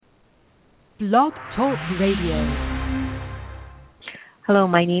Blog Talk Radio. Hello,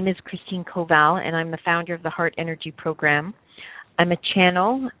 my name is Christine Koval, and I'm the founder of the Heart Energy Program. I'm a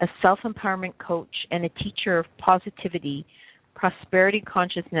channel, a self-empowerment coach, and a teacher of positivity, prosperity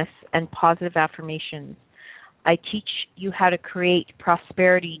consciousness, and positive affirmations. I teach you how to create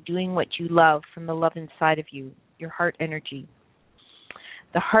prosperity doing what you love from the love inside of you, your heart energy.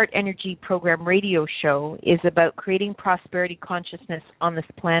 The Heart Energy Program radio show is about creating prosperity consciousness on this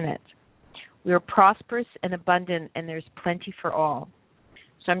planet. We are prosperous and abundant, and there's plenty for all.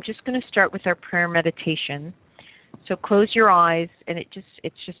 So I'm just going to start with our prayer meditation. So close your eyes, and it's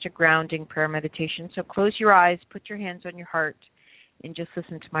just a grounding prayer meditation. So close your eyes, put your hands on your heart, and just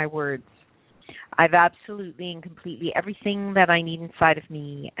listen to my words. I've absolutely and completely everything that I need inside of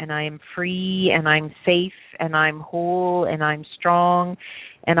me, and I am free, and I'm safe, and I'm whole, and I'm strong,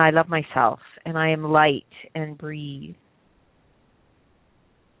 and I love myself, and I am light, and breathe.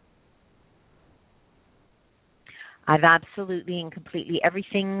 I've absolutely and completely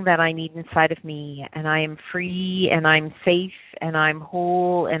everything that I need inside of me, and I am free, and I'm safe, and I'm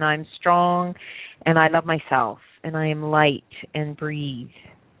whole, and I'm strong, and I love myself, and I am light, and breathe.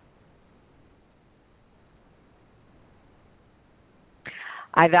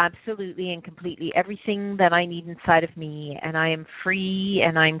 I've absolutely and completely everything that I need inside of me, and I am free,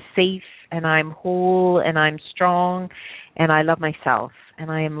 and I'm safe, and I'm whole, and I'm strong, and I love myself,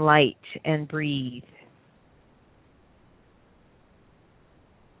 and I am light, and breathe.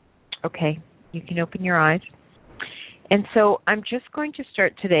 Okay, you can open your eyes. And so I'm just going to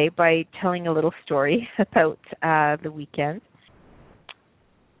start today by telling a little story about the weekend,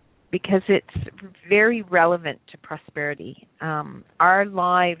 because it's very relevant to prosperity. Our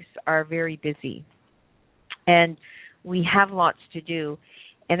lives are very busy, and we have lots to do.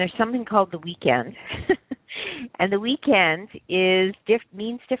 And there's something called the weekend. And the weekend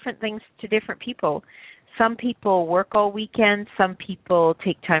means different things to different people. Some people work all weekend. Some people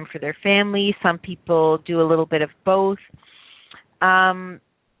take time for their family. Some people do a little bit of both. The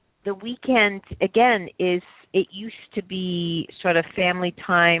weekend, again, it used to be sort of family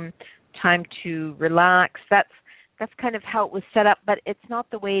time to relax. That's kind of how it was set up, but it's not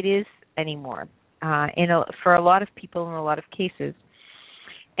the way it is anymore for a lot of people in a lot of cases.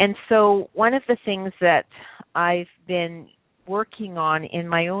 And so one of the things that I've been working on in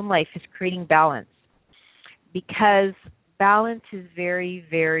my own life is creating balance, because balance is very,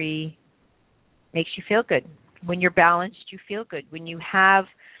 very, makes you feel good. When you're balanced, you feel good. When you have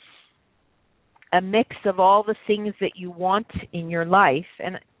a mix of all the things that you want in your life,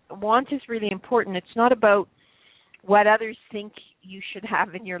 and want is really important. It's not about what others think you should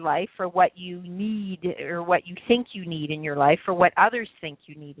have in your life, or what you need, or what you think you need in your life, or what others think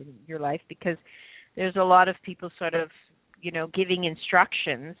you need in your life, because there's a lot of people sort of, giving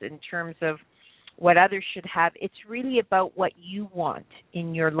instructions in terms of what others should have. It's really about what you want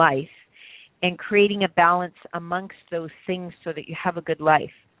in your life and creating a balance amongst those things so that you have a good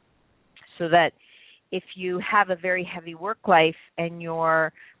life. So that if you have a very heavy work life and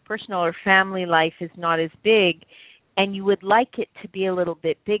your personal or family life is not as big, and you would like it to be a little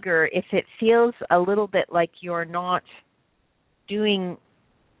bit bigger, if it feels a little bit like you're not doing,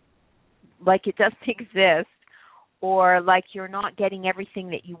 like it doesn't exist, or like you're not getting everything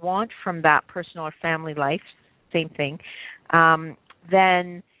that you want from that personal or family life, same thing,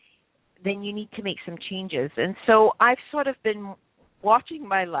 then you need to make some changes. And so I've sort of been watching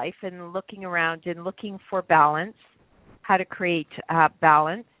my life and looking around and looking for balance, how to create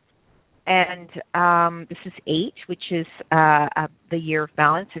balance. And this is 8, which is the year of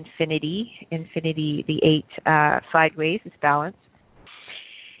balance, infinity, the 8 sideways is balance.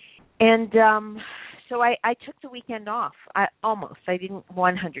 And so I took the weekend off, almost. I didn't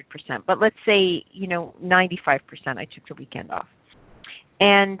 100%, but let's say, 95% I took the weekend off.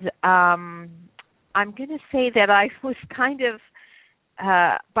 And I'm going to say that I was kind of,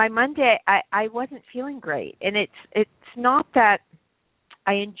 by Monday, I wasn't feeling great. And it's not that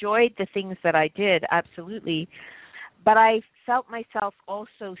I enjoyed the things that I did, absolutely, but I felt myself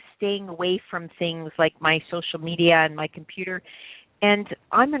also staying away from things like my social media and my computer. And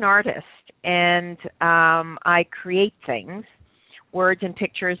I'm an artist, and I create things, words and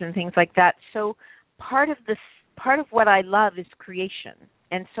pictures and things like that. So part of what I love is creation.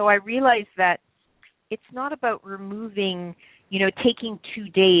 And so I realized that it's not about removing, taking 2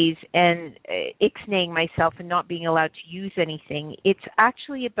 days and ixnaying myself and not being allowed to use anything. It's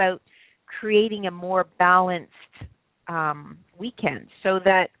actually about creating a more balanced weekend, so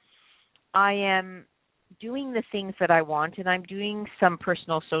that I am doing the things that I want, and I'm doing some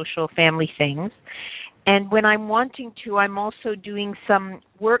personal, social, family things, And when I'm wanting to, I'm also doing some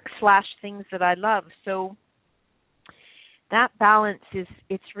work/things that I love. So that balance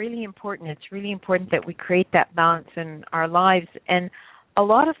it's really important. It's really important that we create that balance in our lives. And a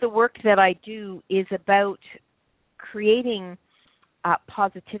lot of the work that I do is about creating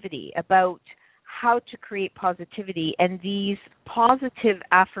positivity, about how to create positivity. And these positive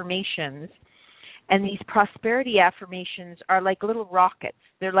affirmations and these prosperity affirmations are like little rockets.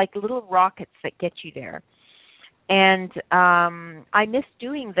 They're like little rockets that get you there. And I miss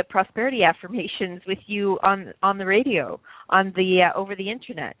doing the prosperity affirmations with you on the radio, on the over the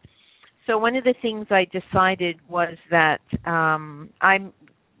internet. So one of the things I decided was that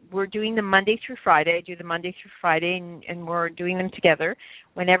we're doing them Monday through Friday. I do them Monday through Friday, and we're doing them together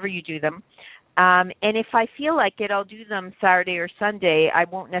whenever you do them. And if I feel like it, I'll do them Saturday or Sunday. I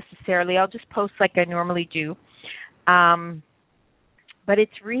won't necessarily. I'll just post like I normally do. But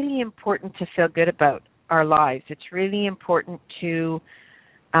it's really important to feel good about our lives. It's really important to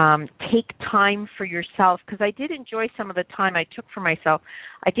take time for yourself, because I did enjoy some of the time I took for myself.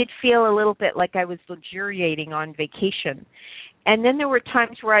 I did feel a little bit like I was luxuriating on vacation. And then there were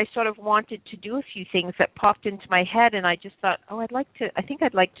times where I sort of wanted to do a few things that popped into my head, and I just thought, I think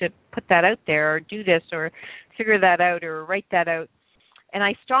I'd like to put that out there, or do this, or figure that out, or write that out. And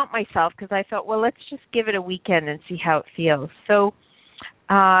I stopped myself because I thought, well, let's just give it a weekend and see how it feels. So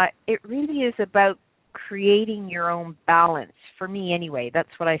it really is about creating your own balance. For me, anyway, that's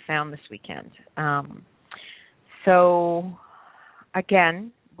what I found this weekend. So,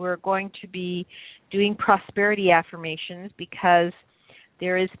 again, we're going to be doing prosperity affirmations because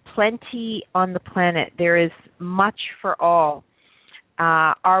there is plenty on the planet. There is much for all.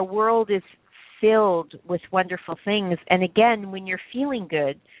 Our world is filled with wonderful things. And again, when you're feeling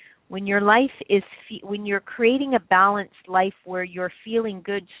good, when your life is, when you're creating a balanced life where you're feeling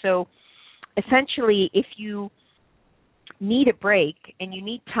good. So essentially, if you need a break and you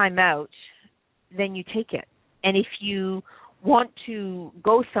need time out, then you take it. And if you want to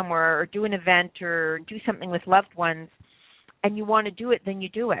go somewhere or do an event or do something with loved ones and you want to do it, then you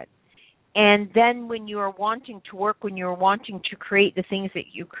do it. And then when you are wanting to work, when you're wanting to create the things that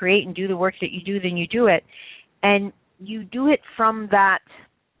you create and do the work that you do, then you do it. And you do it from that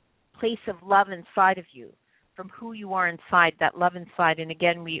place of love inside of you, from who you are inside, that love inside. And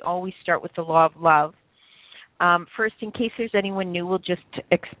again, we always start with the law of love. First, in case there's anyone new, we'll just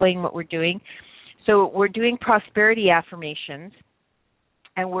explain what we're doing. So we're doing prosperity affirmations,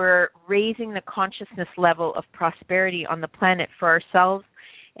 and we're raising the consciousness level of prosperity on the planet for ourselves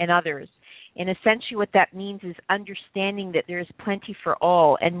and others. And essentially what that means is understanding that there is plenty for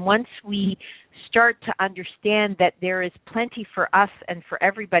all. And once we start to understand that there is plenty for us and for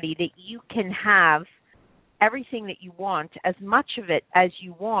everybody, that you can have everything that you want, as much of it as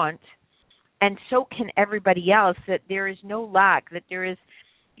you want, and so can everybody else, that there is no lack, that there is,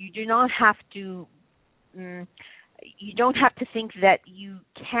 you do not have to, you don't have to think that you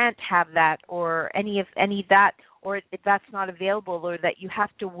can't have that or any of that, or if that's not available, or that you have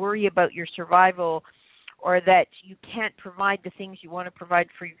to worry about your survival, or that you can't provide the things you want to provide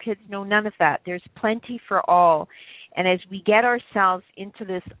for your kids. No, none of that. There's plenty for all. And as we get ourselves into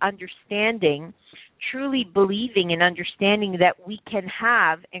this understanding, truly believing and understanding that we can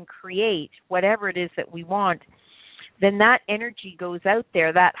have and create whatever it is that we want, then that energy goes out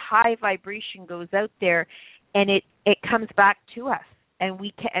there, that high vibration goes out there, and it comes back to us. And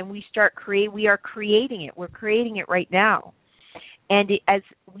we are creating it. We're creating it right now. And as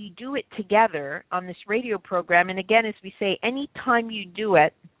we do it together on this radio program, and again, as we say, anytime you do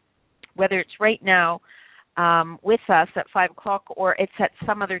it, whether it's right now with us at 5 o'clock or it's at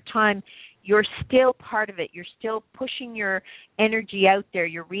some other time, you're still part of it. You're still pushing your energy out there.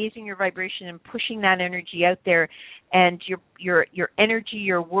 You're raising your vibration and pushing that energy out there. And your energy,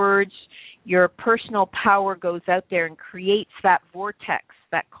 your words, your personal power goes out there and creates that vortex,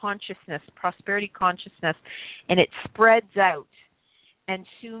 that consciousness, prosperity consciousness, and it spreads out. And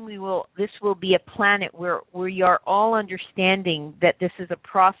soon this will be a planet where we are all understanding that this is a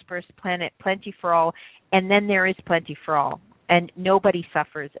prosperous planet, plenty for all, and then there is plenty for all. And nobody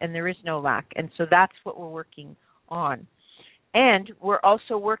suffers, and there is no lack. And so that's what we're working on. And we're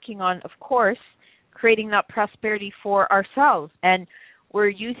also working on, of course, creating that prosperity for ourselves. And we're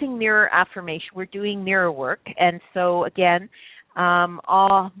using mirror affirmation. We're doing mirror work. And so, again,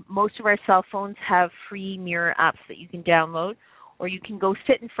 most of our cell phones have free mirror apps that you can download, or you can go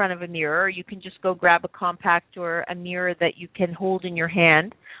sit in front of a mirror, or you can just go grab a compact or a mirror that you can hold in your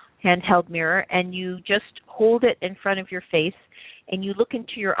hand, handheld mirror, and you just hold it in front of your face and you look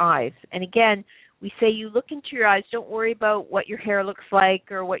into your eyes. And again, We say you look into your eyes. Don't worry about what your hair looks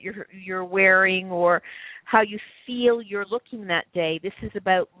like or what you're wearing or how you feel you're looking that day. This is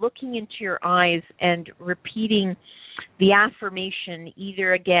about looking into your eyes and repeating the affirmation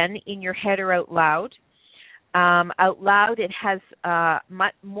either again in your head or out loud. Out loud, it has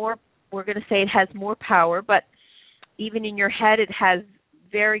much more. We're going to say it has more power, but even in your head, it has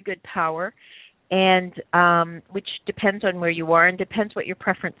very good power, and which depends on where you are and depends what your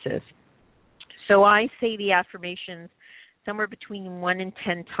preference is. So I say the affirmations somewhere between 1 and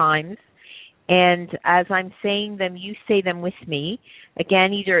 10 times, and as I'm saying them, you say them with me.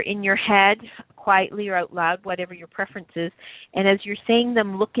 Again, either in your head, quietly, or out loud, whatever your preference is. And as you're saying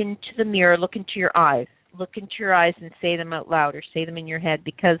them, look into the mirror, look into your eyes. Look into your eyes and say them out loud or say them in your head,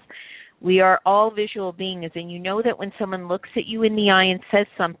 because we are all visual beings, and you know that when someone looks at you in the eye and says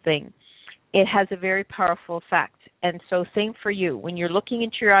something, it has a very powerful effect. And so same for you. When you're looking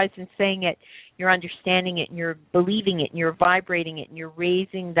into your eyes and saying it, you're understanding it and you're believing it and you're vibrating it and you're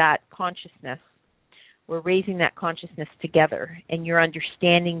raising that consciousness. We're raising that consciousness together, and you're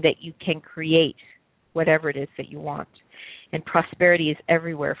understanding that you can create whatever it is that you want. And prosperity is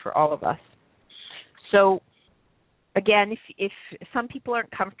everywhere for all of us. So, again, if some people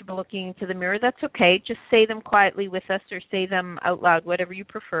aren't comfortable looking into the mirror, that's okay. Just say them quietly with us or say them out loud, whatever you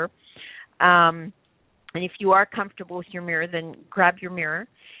prefer. And if you are comfortable with your mirror, then grab your mirror.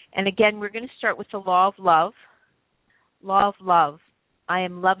 And again, we're going to start with the law of love. Law of love. I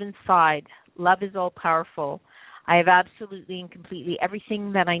am love inside. Love is all powerful. I have absolutely and completely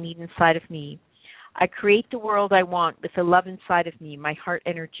everything that I need inside of me. I create the world I want with the love inside of me, my heart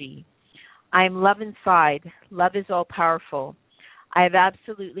energy. I am love inside. Love is all powerful. I have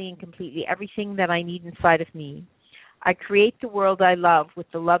absolutely and completely everything that I need inside of me. I create the world I love with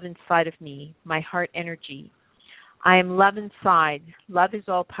the love inside of me, my heart energy. I am love inside. Love is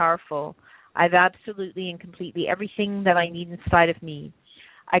all powerful. I have absolutely and completely everything that I need inside of me.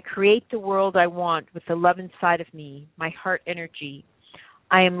 I create the world I want with the love inside of me, my heart energy.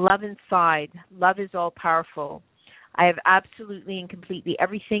 I am love inside. Love is all powerful. I have absolutely and completely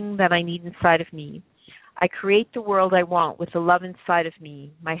everything that I need inside of me. I create the world I want with the love inside of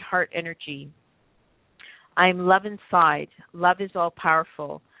me, my heart energy. I am love inside. Love is all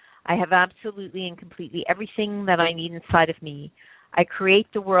powerful. I have absolutely and completely everything that I need inside of me. I create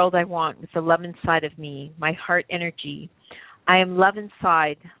the world I want with the love inside of me, my heart energy. I am love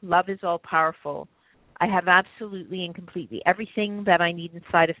inside. Love is all powerful. I have absolutely and completely everything that I need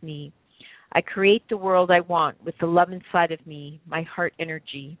inside of me. I create the world I want with the love inside of me, my heart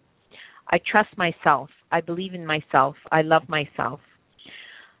energy. I trust myself. I believe in myself. I love myself.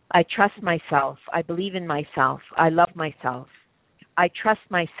 I trust myself. I believe in myself. I love myself. I trust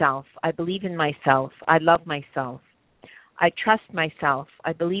myself. I believe in myself. I love myself. I trust myself.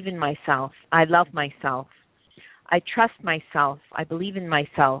 I believe in myself. I love myself. I trust myself. I believe in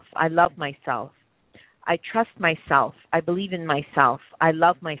myself. I love myself. I trust myself. I believe in myself. I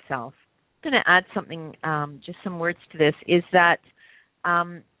love myself. I'm going to add something, just some words to this, is that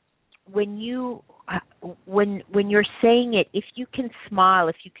when you're saying it, if you can smile,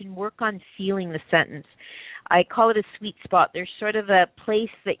 if you can work on feeling the sentence, I call it a sweet spot. There's sort of a place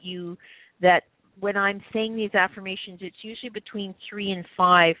that when I'm saying these affirmations, it's usually between 3 and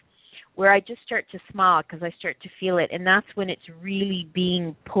 5, where I just start to smile because I start to feel it, and that's when it's really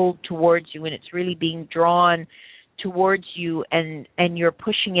being pulled towards you, and it's really being drawn towards you, and you're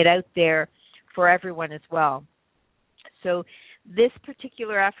pushing it out there for everyone as well. So this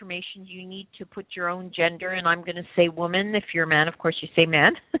particular affirmation, you need to put your own gender, and I'm going to say woman. If you're a man, of course, you say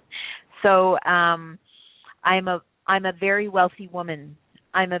man. So I'm a very wealthy woman.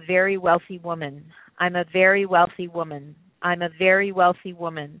 I'm a very wealthy woman. I'm a very wealthy woman. I'm a very wealthy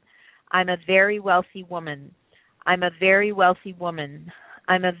woman. I'm a very wealthy woman. I'm a very wealthy woman.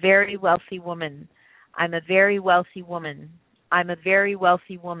 I'm a very wealthy woman. I'm a very wealthy woman. I'm a very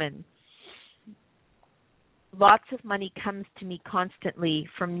wealthy woman. Lots of money comes to me constantly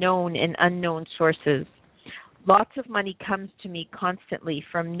from known and unknown sources. Lots of money comes to me constantly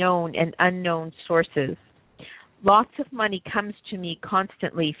from known and unknown sources. Lots of money comes to me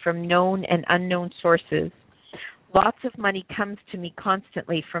constantly from known and unknown sources. Lots of money comes to me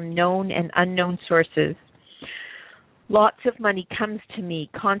constantly from known and unknown sources. Lots of money comes to me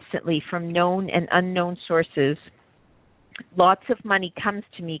constantly from known and unknown sources. Lots of money comes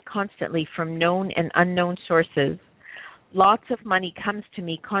to me constantly from known and unknown sources. Lots of money comes to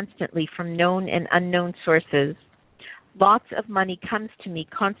me constantly from known and unknown sources. Lots of money comes to me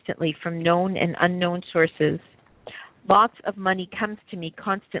constantly from known and unknown sources. Lots of money comes to me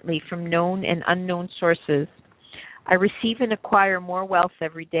constantly from known and unknown sources. I receive and acquire more wealth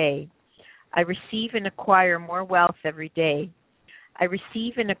every day. I receive and acquire more wealth every day. I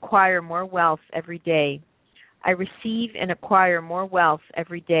receive and acquire more wealth every day. I receive and acquire more wealth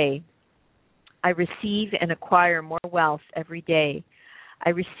every day. I receive and acquire more wealth every day. I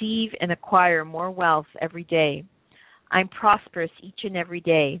receive and acquire more wealth every day. I'm prosperous each and every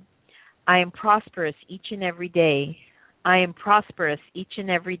day. I am prosperous each and every day. I am prosperous each and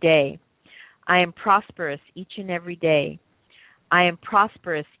every day. I am prosperous each and every day. I am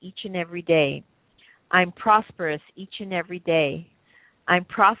prosperous each and every day. I'm prosperous each and every day. I'm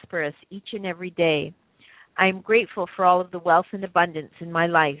prosperous each and every day. I am grateful for all of the wealth and abundance in my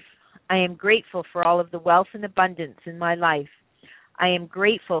life. I am grateful for all of the wealth and abundance in my life. I am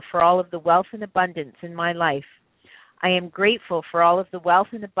grateful for all of the wealth and abundance in my life. I am grateful for all of the wealth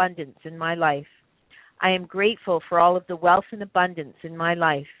and abundance in my life. I am grateful for all of the wealth and abundance in my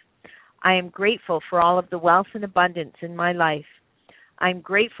life. I am grateful for all of the wealth and abundance in my life. I am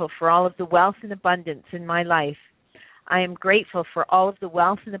grateful for all of the wealth and abundance in my life. I am grateful for all of the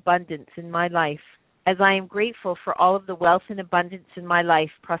wealth and abundance in my life. As I am grateful for all of the wealth and abundance in my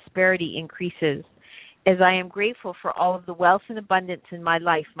life, prosperity increases. As I am grateful for all of the wealth and abundance in my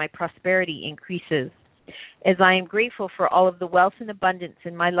life, my prosperity increases. As I am grateful for all of the wealth and abundance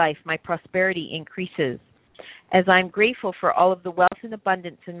in my life, my prosperity increases. As I am grateful for all of the wealth and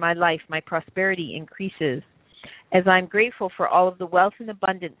abundance in my life, my prosperity increases. As I am grateful for all of the wealth and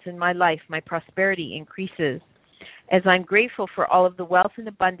abundance in my life, my prosperity increases. As I'm grateful for all of the wealth and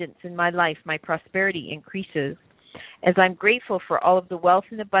abundance in my life, my prosperity increases. As I'm grateful for all of the wealth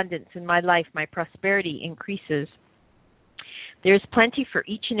and abundance in my life, my prosperity increases. There is plenty for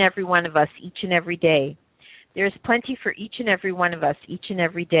each and every one of us each and every day. There is plenty for each and every one of us each and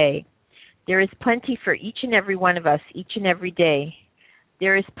every day. There is plenty for each and every one of us each and every day.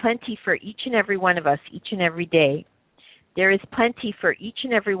 There is plenty for each and every one of us each and every day. There is plenty for each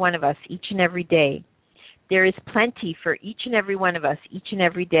and every one of us each and every day. There is plenty for each and every one of us each and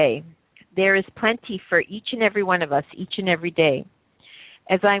every day. There is plenty for each and every one of us each and every day.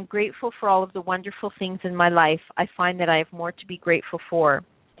 As I am grateful for all of the wonderful things in my life, I find that I have more to be grateful for.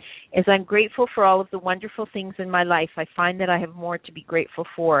 As I'm grateful for all of the wonderful things in my life, I find that I have more to be grateful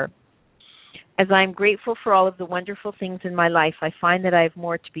for. As I am grateful for all of the wonderful things in my life, I find that I have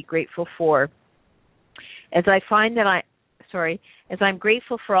more to be grateful for. As I'm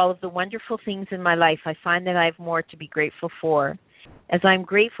grateful for all of the wonderful things in my life, I find that I have more to be grateful for. As I'm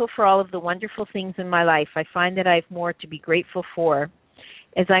grateful for all of the wonderful things in my life, I find that I have more to be grateful for.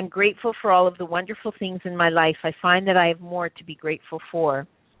 As I'm grateful for all of the wonderful things in my life, I find that I have more to be grateful for.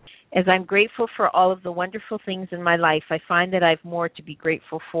 As I'm grateful for all of the wonderful things in my life, I find that I have more to be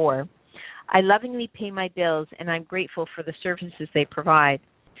grateful for. I lovingly pay my bills, and I'm grateful for the services they provide.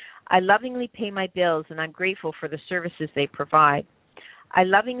 I lovingly pay my bills, and I'm grateful for the services they provide. I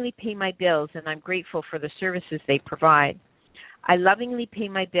lovingly pay my bills, and I'm grateful for the services they provide. I lovingly pay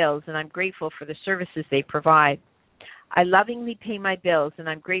my bills, and I'm grateful for the services they provide. I lovingly pay my bills, and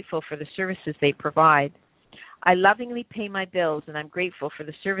I'm grateful for the services they provide. I lovingly pay my bills, and I'm grateful for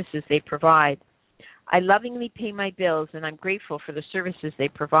the services they provide. I lovingly pay my bills, and I'm grateful for the services they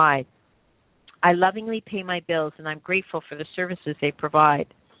provide. I lovingly pay my bills, and I'm grateful for the services they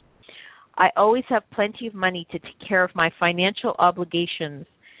provide. I always have plenty of money to take care of my financial obligations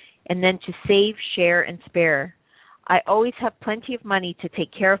and then to save, share, and spare. I always have plenty of money to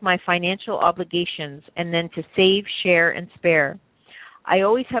take care of my financial obligations and then to save, share, and spare. I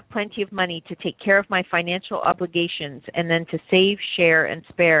always have plenty of money to take care of my financial obligations and then to save, share, and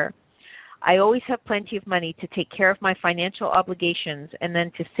spare. I always have plenty of money to take care of my financial obligations and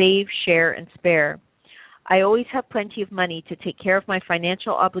then to save, share, and spare. I always have plenty of money to take care of my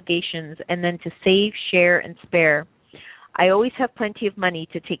financial obligations and then to save, share, and spare. I always have plenty of money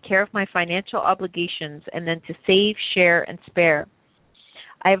to take care of my financial obligations and then to save, share, and spare.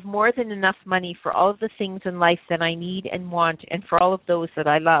 I have more than enough money for all of the things in life that I need and want and for all of those that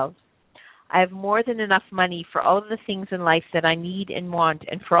I love. I have more than enough money for all of the things in life that I need and want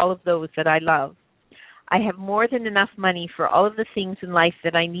and for all of those that I love. I have more than enough money for all of the things in life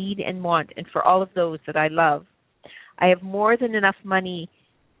that I need and want and for all of those that I love. I have more than enough money.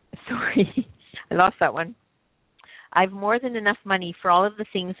 I lost that one. I have more than enough money for all of the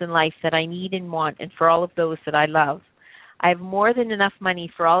things in life that I need and want and for all of those that I love. I have more than enough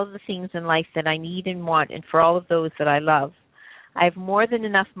money for all of the things in life that I need and want and for all of those that I love. I have more than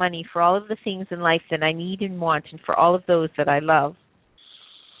enough money for all of the things in life that I need and want and for all of those that I love.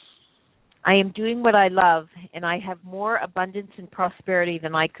 I am doing what I love, and I have more abundance and prosperity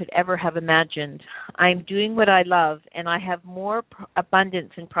than I could ever have imagined. I am doing what I love, and I have more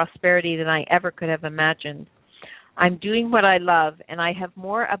abundance and prosperity than I ever could have imagined. I'm doing what I love, and I have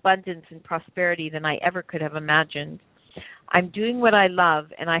more abundance and prosperity than I ever could have imagined. I'm doing what I love,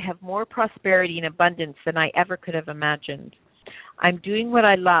 and I have more prosperity and abundance than I ever could have imagined. I'm doing what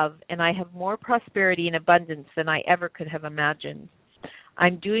I love, and I have more prosperity and abundance than I ever could have imagined.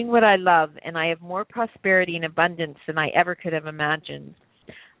 I'm doing what I love, and I have more prosperity and abundance than I ever could have imagined.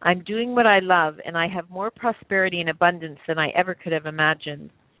 I'm doing what I love, and I have more prosperity and abundance than I ever could have imagined.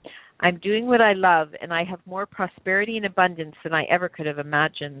 I'm doing what I love, and I have more prosperity and abundance than I ever could have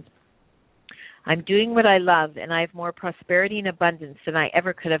imagined. I'm doing what I love, and I have more prosperity and abundance than I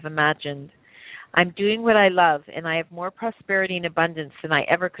ever could have imagined. I'm doing what I love, and I have more prosperity and abundance than I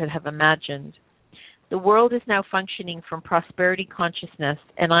ever could have imagined. The world is now functioning from prosperity consciousness,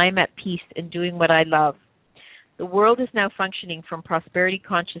 and I am at peace in doing what I love. The world is now functioning from prosperity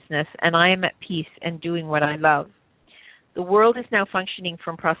consciousness, and I am at peace in doing what I love. The world is now functioning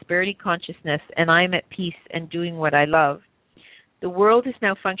from prosperity consciousness, and I am at peace in doing what I love. The world is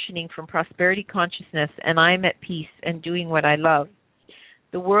now functioning from prosperity consciousness, and I am at peace in doing what I love.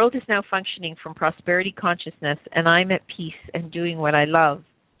 The world is now functioning from prosperity consciousness, and I am at peace in doing what I love.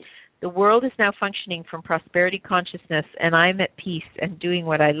 The world is now functioning from prosperity consciousness, and I am at peace in doing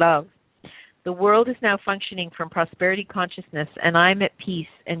what I love. The world is now functioning from prosperity consciousness, and I am at peace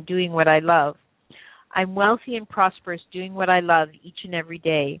in doing what I love. I'm wealthy and prosperous doing what I love each and every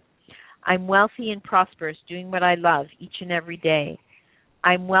day. I'm wealthy and prosperous doing what I love each and every day.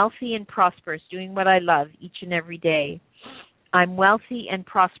 I'm wealthy and prosperous doing what I love each and every day. I'm wealthy and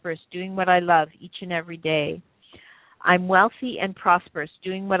prosperous doing what I love each and every day. I'm wealthy and prosperous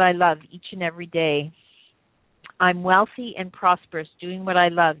doing what I love each and every day. I'm wealthy and prosperous doing what I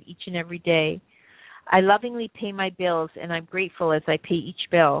love each and every day. I lovingly pay my bills, and I'm grateful as I pay each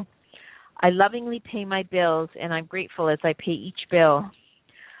bill. I lovingly pay my bills, and I'm grateful as I pay each bill.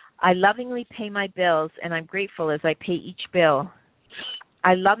 I lovingly pay my bills, and I'm grateful as I pay each bill.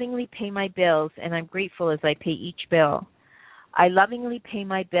 I lovingly pay my bills, and I'm grateful as I pay each bill. I lovingly pay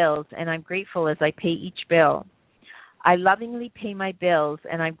my bills, and I'm grateful as I pay each bill. I lovingly pay my bills,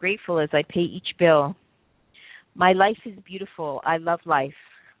 and I'm grateful as I pay each bill. My life is beautiful. I love life.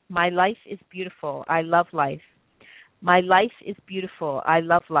 My life is beautiful. I love life. My life is beautiful. I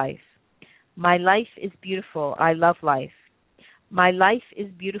love life. My life is beautiful. I love life. My life is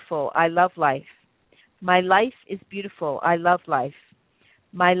beautiful. I love life. My life is beautiful. I love life.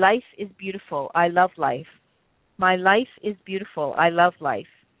 My life is beautiful. I love life. My life is beautiful. I love life.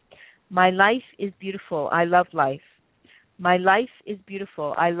 My life is beautiful. I love life. My life is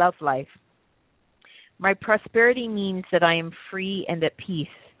beautiful. I love life. My prosperity means that I am free and at peace.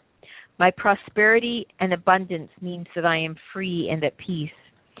 My prosperity and abundance means that I am free and at peace.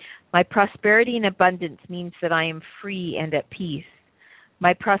 My prosperity and abundance means that I am free and at peace.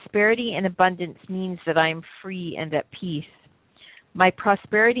 My prosperity and abundance means that I am free and at peace. My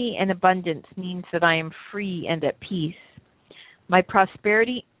prosperity and abundance means that I am free and at peace. My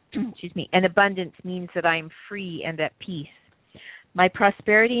prosperity, and abundance means that I am free and at peace. My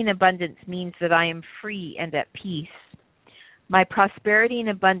prosperity and abundance means that I am free and at peace. My prosperity and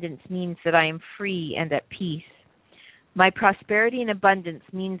abundance means that I am free and at peace. My prosperity and abundance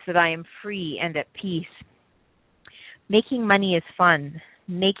means that I am free and at peace. Making money is fun.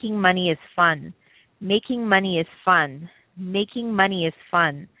 Making money is fun. Making money is fun. Making money is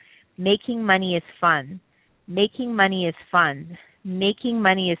fun. Making money is fun. Making money is fun. Making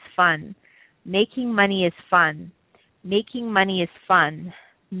money is fun. Making money is fun. Making money is fun.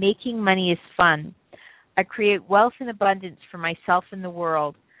 Making money is fun. I create wealth and abundance for myself and the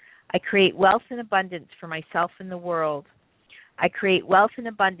world. I create wealth and abundance for myself and the world. I create wealth and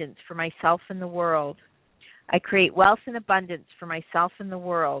abundance for myself and the world. I create wealth and abundance for myself and the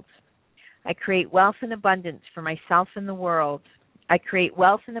world. I create wealth and abundance for myself and the world. I create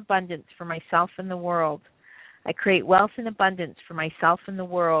wealth and abundance for myself and the world. I create wealth and abundance for myself and the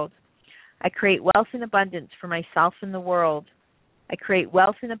world. I create wealth and abundance for myself and the world. I create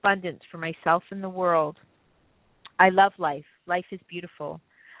wealth and abundance for myself and the world. I love life. Life is beautiful.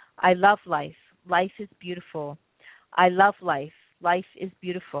 I love life. Life is beautiful. I love life. Life is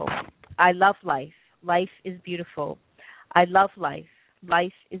beautiful. I love life. Life is beautiful. I love life.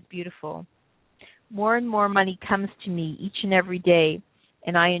 Life is beautiful. More and more money comes to me each and every day,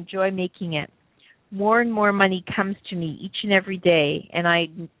 and I enjoy making it. More and more money comes to me each and every day, and I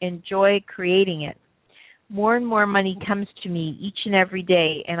enjoy creating it. More and more money comes to me each and every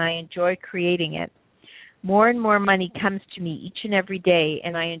day, and I enjoy creating it. More and more money comes to me each and every day,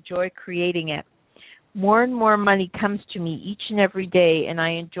 and I enjoy creating it. More and more money comes to me each and every day, and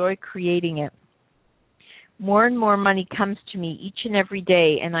I enjoy creating it. More and more money comes to me each and every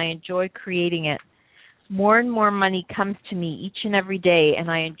day, and I enjoy creating it. More and more money comes to me each and every day,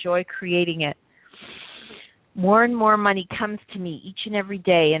 and I enjoy creating it. More and more money comes to me each and every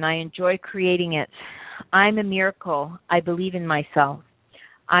day, and I enjoy creating it. I'm a miracle. I believe in myself.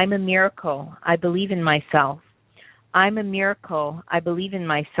 I'm a miracle. I believe in myself. I'm a miracle. I believe in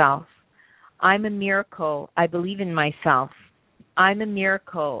myself. I'm a miracle. I believe in myself. I'm a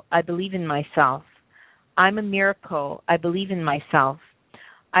miracle. I believe in myself. I'm a miracle. I believe in myself.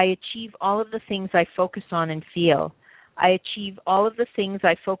 I achieve all of the things I focus on and feel. I achieve all of the things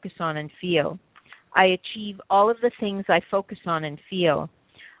I focus on and feel. I achieve all of the things I focus on and feel.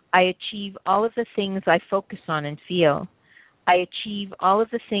 I achieve all of the things I focus on and feel. I achieve all of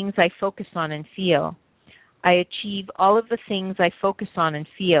the things I focus on and feel. I achieve all of the things I focus on and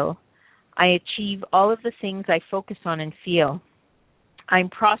feel. I achieve all of the things I focus on and feel. I'm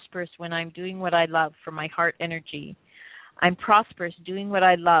prosperous when I'm doing what I love from my heart energy. I'm prosperous doing what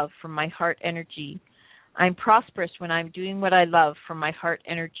I love from my heart energy. I'm prosperous when I'm doing what I love from my heart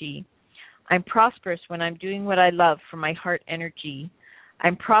energy. I'm prosperous when I'm doing what I love from my heart energy.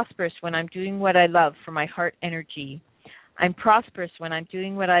 I'm prosperous when I'm doing what I love from my heart energy. I'm prosperous when I'm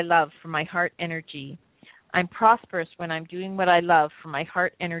doing what I love from my heart energy. I'm prosperous when I'm doing what I love from my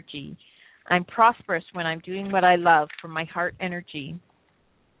heart energy. I'm prosperous when I'm doing what I love from my heart energy.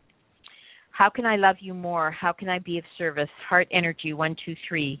 How can I love you more? How can I be of service? Heart energy, 1, 2,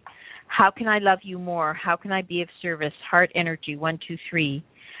 3. How can I love you more? How can I be of service? Heart energy, 1, 2, 3.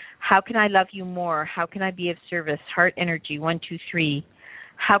 How can I love you more? How can I be of service? Heart energy, 1, 2, 3.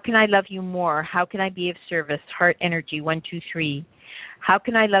 How can I love you more? How can I be of service? Heart energy, 1, 2, 3. How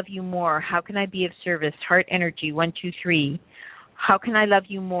can I love you more? How can I be of service? Heart energy, 1, 2, 3. How can I love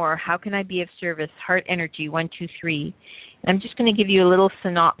you more? How can I be of service? Heart energy, 1, 2, 3. I'm just going to give you a little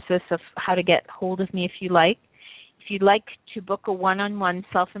synopsis of how to get hold of me if you like. If you'd like to book a one-on-one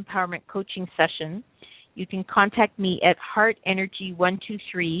self-empowerment coaching session, you can contact me at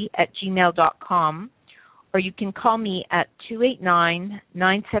heartenergy123@gmail.com, or you can call me at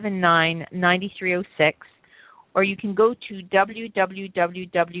 289-979-9306, or you can go to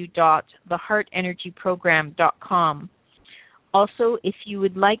www.theheartenergyprogram.com. Also, if you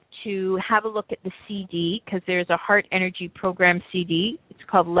would like to have a look at the CD, because there's a Heart Energy Program CD, it's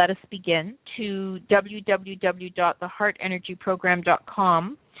called Let Us Begin, to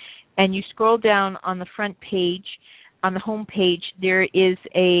www.theheartenergyprogram.com, and you scroll down on the front page, on the home page, there is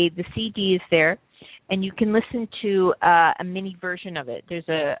the CD is there, and you can listen to a mini version of it.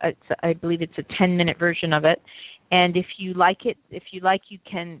 I believe it's a 10-minute version of it, and if you like it, you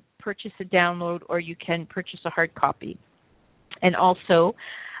can purchase a download or you can purchase a hard copy. And also,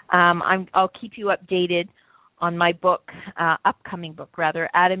 I'll keep you updated on my upcoming book,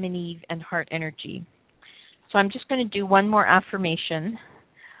 Adam and Eve and Heart Energy. So I'm just going to do one more affirmation.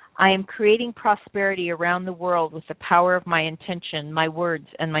 I am creating prosperity around the world with the power of my intention, my words,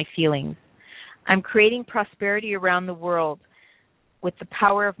 and my feelings. I'm creating prosperity around the world with the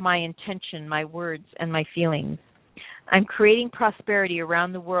power of my intention, my words, and my feelings. I'm creating prosperity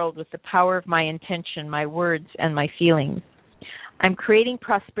around the world with the power of my intention, my words, and my feelings. I'm creating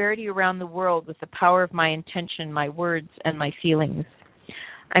prosperity around the world with the power of my intention, my words, and my feelings.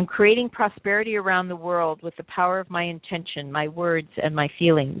 I'm creating prosperity around the world with the power of my intention, my words, and my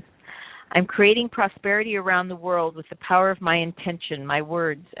feelings. I'm creating prosperity around the world with the power of my intention, my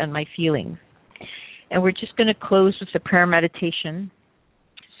words, and my feelings. And we're just going to close with a prayer meditation.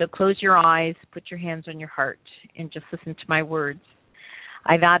 So close your eyes, put your hands on your heart, and just listen to my words.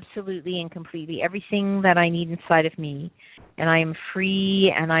 I've absolutely and completely everything that I need inside of me, and I am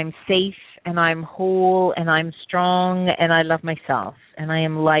free, and I'm safe, and I'm whole, and I'm strong, and I love myself, and I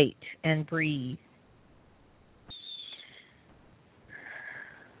am light and breathe.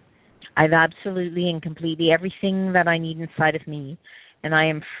 I've absolutely and completely everything that I need inside of me, and I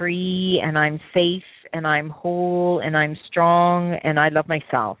am free, and I'm safe, and I'm whole, and I'm strong, and I love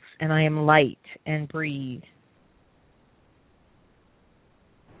myself, and I am light and breathe.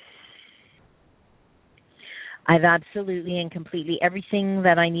 I've absolutely and completely everything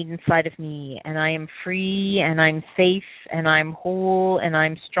that I need inside of me, and I am free, and I'm safe, and I'm whole, and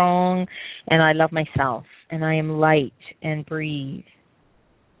I'm strong, and I love myself, and I am light and breathe.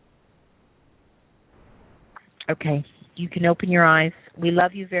 Okay, you can open your eyes. We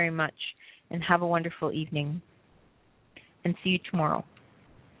love you very much, and have a wonderful evening, and see you tomorrow.